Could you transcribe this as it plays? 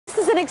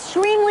an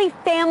extremely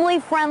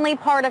family-friendly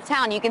part of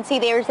town. You can see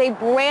there's a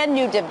brand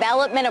new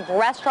development of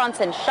restaurants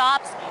and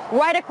shops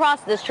right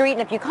across the street.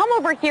 And if you come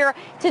over here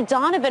to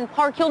Donovan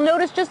Park, you'll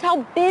notice just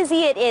how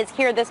busy it is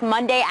here this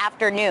Monday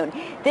afternoon.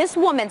 This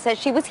woman says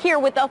she was here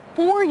with a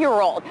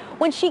 4-year-old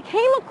when she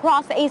came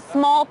across a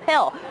small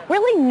pill,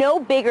 really no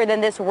bigger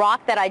than this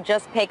rock that I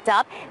just picked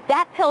up.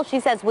 That pill, she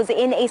says, was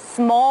in a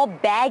small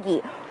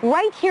baggie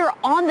right here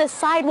on the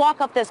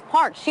sidewalk of this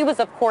park. She was,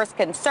 of course,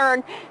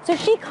 concerned, so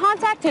she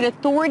contacted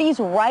authorities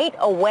right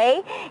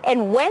away.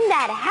 And when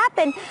that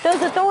happened,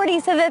 those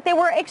authorities said that they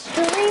were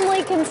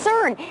extremely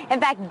concerned. In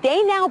fact,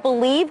 they now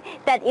believe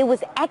that it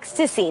was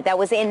ecstasy that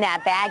was in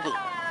that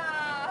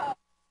baggie.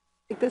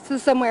 This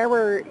is somewhere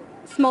where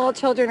small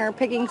children are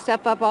picking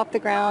stuff up off the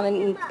ground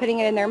and putting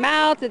it in their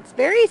mouths. It's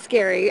very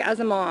scary as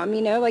a mom,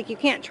 you know, like you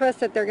can't trust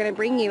that they're going to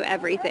bring you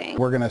everything.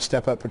 We're going to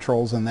step up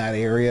patrols in that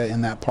area,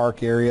 in that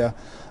park area.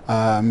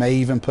 May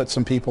even put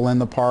some people in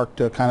the park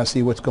to kind of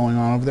see what's going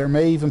on over there.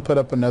 May even put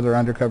up another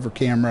undercover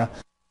camera.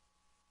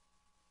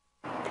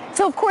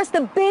 So, of course,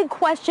 the big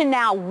question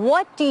now,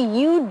 what do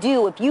you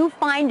do if you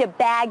find a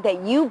bag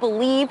that you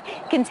believe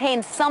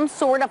contains some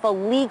sort of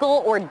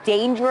illegal or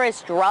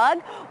dangerous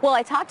drug? Well,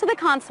 I talked to the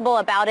constable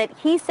about it.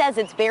 He says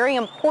it's very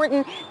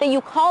important that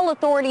you call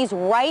authorities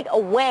right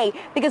away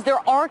because there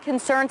are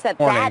concerns that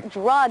that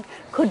drug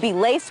could be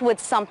laced with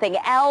something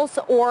else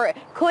or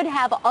could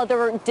have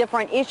other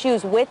different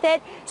issues with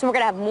it. So we're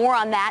going to have more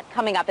on that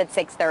coming up at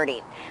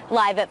 6:30.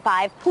 Live at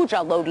 5,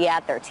 Pooja Lodi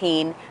at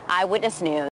 13, Eyewitness News.